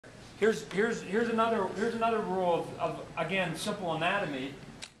Here's another rule of again, simple anatomy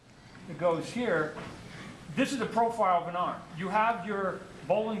that goes here. This is a profile of an arm. You have your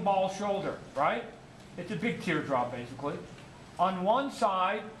bowling ball shoulder, right? It's a big teardrop basically. On one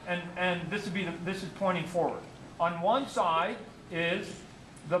side, and this is pointing forward. On one side is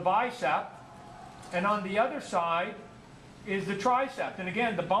the bicep, and on the other side is the tricep. And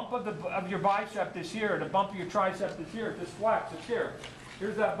again, the bump of your bicep is here, the bump of your tricep is here. This flex, it's here.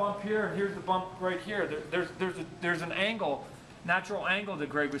 Here's that bump here, and here's the bump right here. There's an angle, natural angle that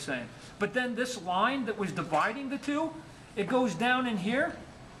Greg was saying. But then this line that was dividing the two, it goes down in here,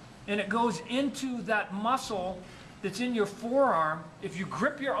 and it goes into that muscle that's in your forearm. If you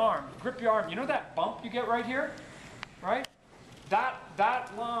grip your arm, you know that bump you get right here? Right? That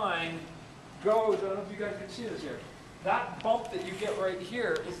line goes, I don't know if you guys can see this here. That bump that you get right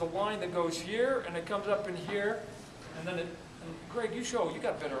here is the line that goes here, and it comes up in here, and then Greg, you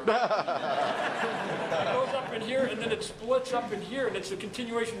got better. It goes up in here, and then it splits up in here, and it's a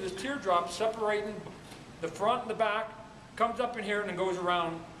continuation of this teardrop separating the front and the back, comes up in here, and then goes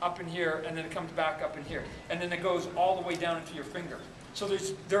around up in here, and then it comes back up in here. And then it goes all the way down into your finger. So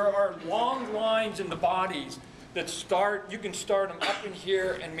there are long lines in the bodies that you can start them up in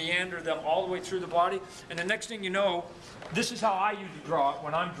here and meander them all the way through the body. And the next thing you know, this is how I usually draw it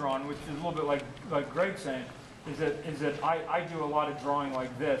when I'm drawing, which is a little bit like Greg's saying, is that I do a lot of drawing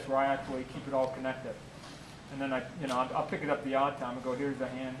like this, where I actually keep it all connected. And then I'll pick it up the odd time and go, here's the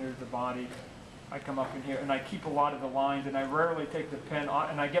hand, here's the body. I come up in here, and I keep a lot of the lines, and I rarely take the pen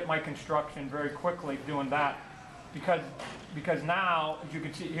on, and I get my construction very quickly doing that, because now, as you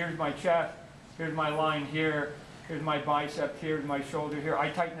can see, here's my chest, here's my line here, here's my bicep, here's my shoulder here.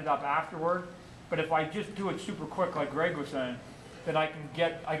 I tighten it up afterward, but if I just do it super quick, like Greg was saying, then I can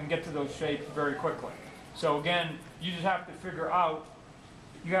get to those shapes very quickly. So again, you just have to figure out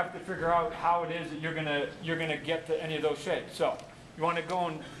how it is that you're gonna get to any of those shapes. So you want to go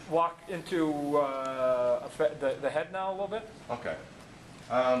and walk into the head now a little bit? Okay.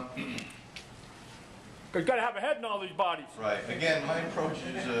 You've got to have a head in all these bodies. Right. Again, my approach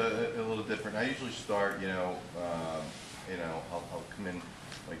is a little different. I usually start, I'll come in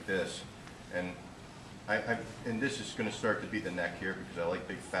like this, and and this is going to start to be the neck here, because I like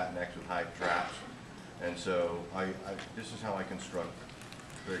big fat necks with high traps. And so this is how I construct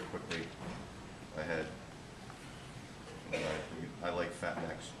very quickly a head. I like fat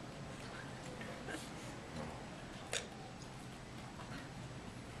necks.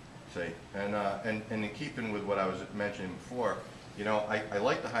 See, and in keeping with what I was mentioning before, I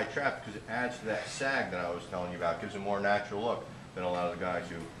like the high trap because it adds to that sag that I was telling you about. It gives a more natural look than a lot of the guys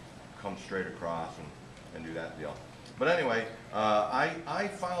who come straight across and do that deal. But anyway, I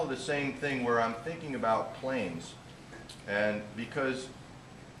follow the same thing where I'm thinking about planes, and because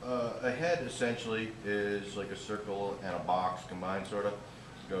a head essentially is like a circle and a box combined, sort of.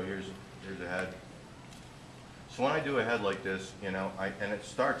 Go, here's a head. So when I do a head like this, and it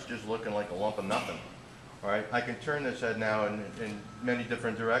starts just looking like a lump of nothing, all right, I can turn this head now in many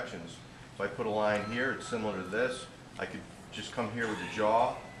different directions. If I put a line here, it's similar to this. I could just come here with the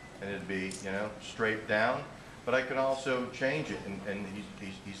jaw, and it'd be, straight down. But I can also change it, and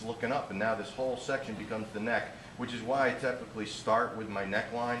he's looking up, and now this whole section becomes the neck, which is why I typically start with my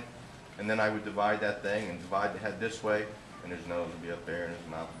neckline, and then I would divide that thing and divide the head this way, and his nose would be up there and his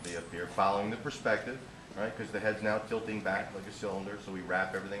mouth would be up here, following the perspective, right? Because the head's now tilting back like a cylinder, so we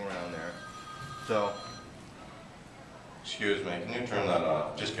wrap everything around there. So, excuse me, can you turn that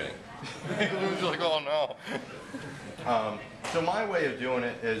off? Just kidding. Lou's like, oh no. So my way of doing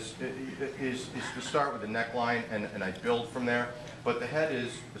it is to start with the neckline, and I build from there. But the head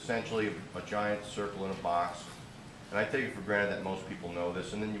is essentially a giant circle in a box. And I take it for granted that most people know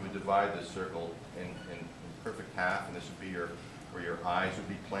this. And then you would divide this circle in perfect half, and this would be where your eyes would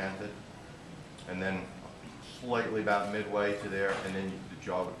be planted. And then slightly about midway to there, and then the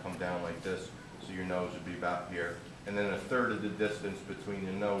jaw would come down like this, so your nose would be about here. And then a third of the distance between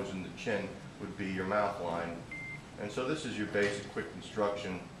your nose and the chin would be your mouth line. And so this is your basic quick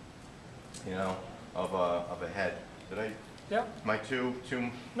construction, of a head. Did I? Yeah. My two.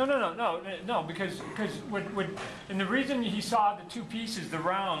 No, because and the reason he saw the two pieces, the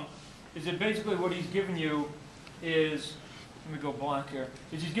round, is that basically what he's giving you is, let me go blank here,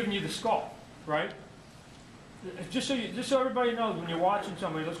 is he's giving you the skull, right? Just so everybody knows, when you're watching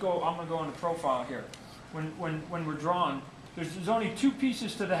somebody, I'm gonna go on the profile here. When we're drawn, there's only two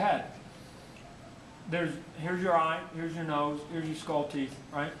pieces to the head. Here's your eye, here's your nose, here's your skull teeth,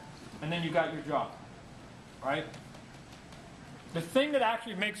 right? And then you got your jaw, right? The thing that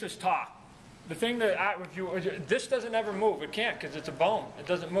actually makes us talk, the thing that this doesn't ever move. It can't, because it's a bone. It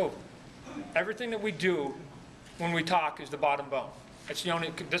doesn't move. Everything that we do when we talk is the bottom bone. It's the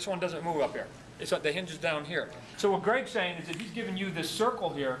only, this one doesn't move up here. It's the hinge is down here. So what Greg's saying is that he's giving you this circle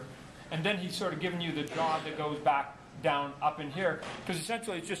here, and then he's sort of giving you the jaw that goes back down up in here, because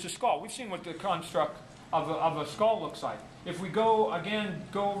essentially it's just a skull. We've seen what the construct of a skull looks like. If we go, again,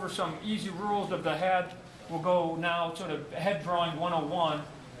 go over some easy rules of the head, we'll go now sort of head drawing 101,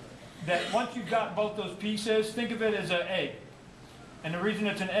 that once you've got both those pieces, think of it as an egg. And the reason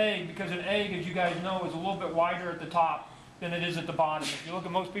it's an egg, because an egg, as you guys know, is a little bit wider at the top than it is at the bottom. If you look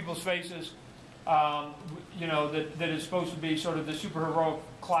at most people's faces, you know, that is supposed to be sort of the superheroic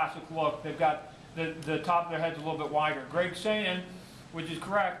classic look, they've got the top of their head's a little bit wider. Greg's saying, which is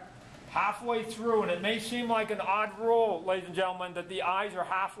correct, halfway through, and it may seem like an odd rule, ladies and gentlemen, that the eyes are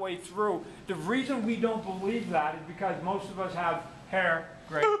halfway through. The reason we don't believe that is because most of us have hair,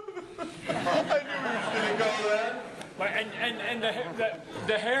 Greg. I knew he was going to go there. And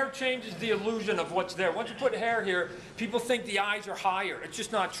the hair changes the illusion of what's there. Once you put hair here, people think the eyes are higher. It's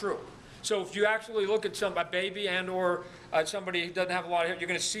just not true. So if you actually look at a baby and or somebody who doesn't have a lot of hair, you're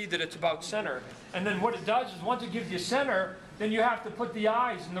going to see that it's about center. And then what it does is once it gives you center, then you have to put the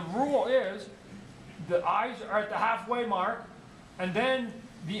eyes. And the rule is the eyes are at the halfway mark, and then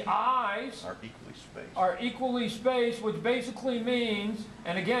the eyes are equally spaced, which basically means,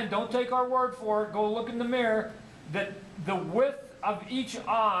 and again, don't take our word for it, go look in the mirror, that the width of each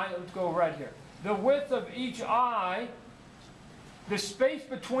eye, let's go right here, the width of each eye, the space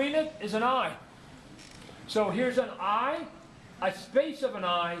between it is an eye. So here's an eye, a space of an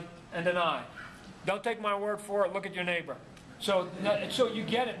eye, and an eye. Don't take my word for it, look at your neighbor. So you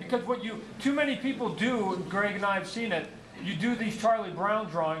get it, because what too many people do, and Greg and I have seen it, you do these Charlie Brown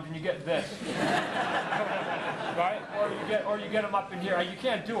drawings and you get this. Right? Or you get them up in here. You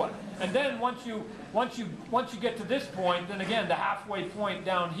can't do it. And then once you get to this point, then again the halfway point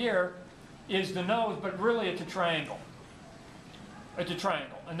down here is the nose, but really it's a triangle. It's a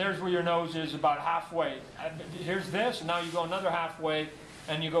triangle. And there's where your nose is, about halfway. Here's this, and now you go another halfway,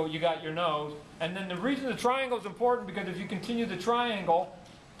 and you got your nose. And then the reason the triangle is important, because if you continue the triangle,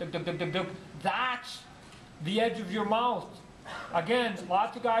 that's the edge of your mouth. Again,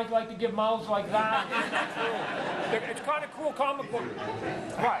 lots of guys like to give mouths like that. It's kind of cool comic book.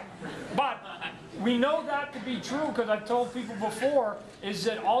 Right. But we know that to be true, because I've told people before, is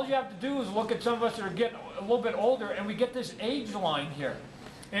that all you have to do is look at some of us that are getting a little bit older, and we get this age line here.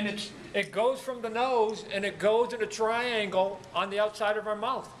 And it goes from the nose, and it goes in a triangle on the outside of our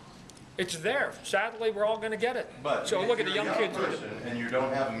mouth. It's there. Sadly, we're all going to get it. But so look at the young kids person and you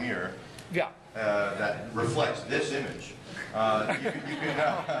don't have a mirror, yeah, that reflects this image, you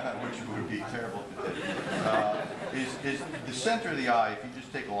can which would be terrible to do, is the center of the eye. If you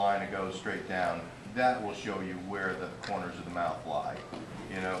just take a line and go straight down, that will show you where the corners of the mouth lie.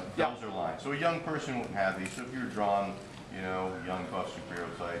 You know, those are lines. So a young person wouldn't have these. So if you're drawn, you know, young buff superhero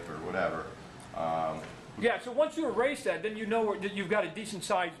type or whatever. Yeah, so once you erase that, then you know that you've got a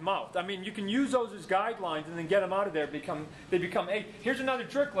decent-sized mouth. I mean, you can use those as guidelines and then get them out of there. They become eight. Here's another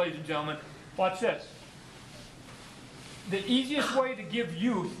trick, ladies and gentlemen. Watch this. The easiest way to give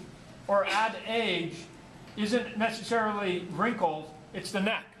youth or add age isn't necessarily wrinkles, it's the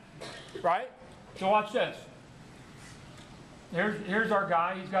neck, right? So watch this. Here's our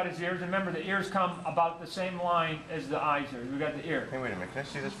guy. He's got his ears. And remember, the ears come about the same line as the eyes here. We've got the ear. Hey, wait a minute. Can I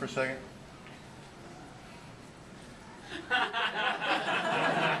see this for a second?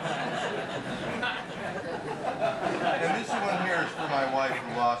 And this one here is for my wife,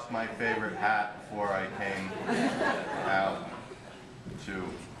 who lost my favorite hat before I came out to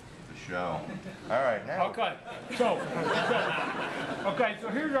the show. All right, now. Okay, so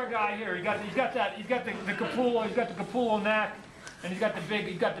here's our guy here. He's got the Capullo. He's got the Capullo neck, and he's got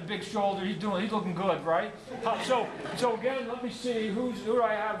the big shoulder. He's looking good, right? So again, let me see who do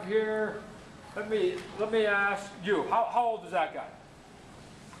I have here. Let me ask you. How old is that guy?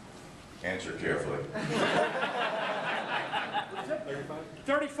 Answer carefully.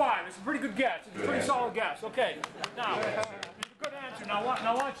 35. It's a pretty good guess. It's a pretty solid guess. Okay. Now, it's a good answer.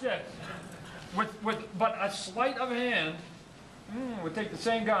 Now watch this. With but a sleight of hand, we'll take the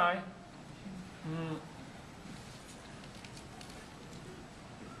same guy.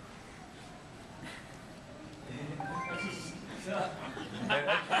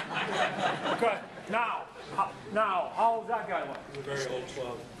 Okay. Now, how old does that guy look? He's a very old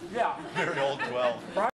 12. Yeah. Very old 12. Right?